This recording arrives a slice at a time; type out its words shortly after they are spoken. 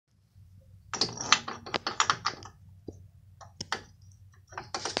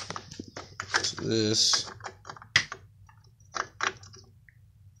this.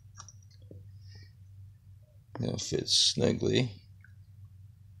 Now fits snugly.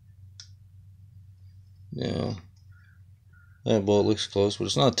 Now that bolt looks close, but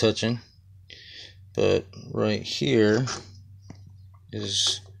it's not touching. But right here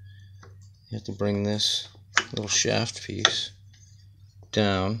is, you have to bring this little shaft piece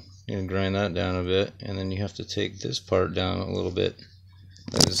down. You're going to grind that down a bit, and then you have to take this part down a little bit.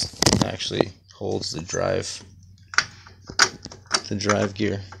 That is actually holds the drive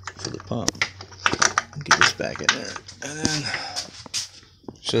gear for the pump. Get this back in there, and then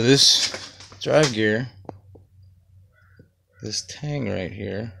so this drive gear, this tang right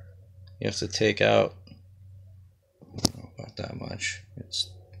here, you have to take out. I don't know about that much.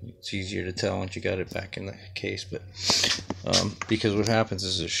 It's easier to tell once you got it back in the case, but because what happens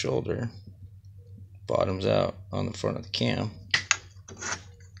is the shoulder bottoms out on the front of the cam.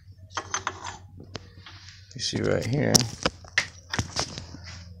 You see right here.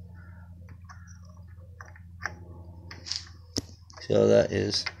 See how that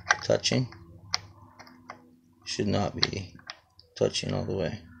is touching? Should not be touching all the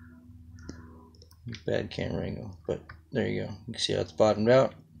way. Bad camera angle, but there you go. You can see how it's bottomed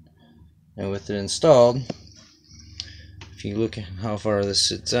out. And with it installed, if you look at how far this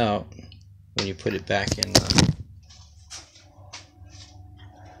sits out, when you put it back in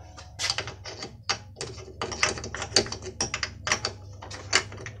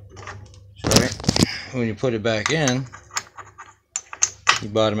when you put it back in, you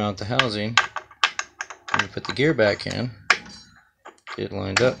bottom out the housing, and you put the gear back in, get it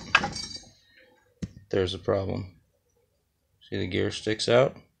lined up. There's a problem. See, the gear sticks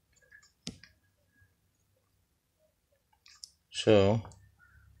out. So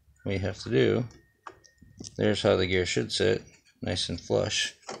what you have to do, there's how the gear should sit, nice and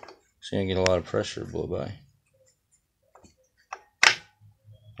flush, so you don't get a lot of pressure to blow by.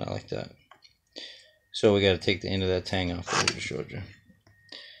 Not like that. So we got to take the end of that tang off that I just showed you.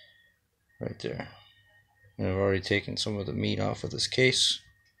 Right there. And I've already taken some of the meat off of this case,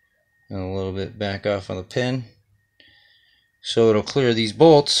 and a little bit back off on the pin. So it'll clear these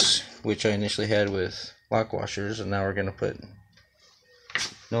bolts, which I initially had with lock washers, and now we're going to put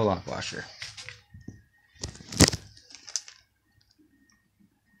no lock washer.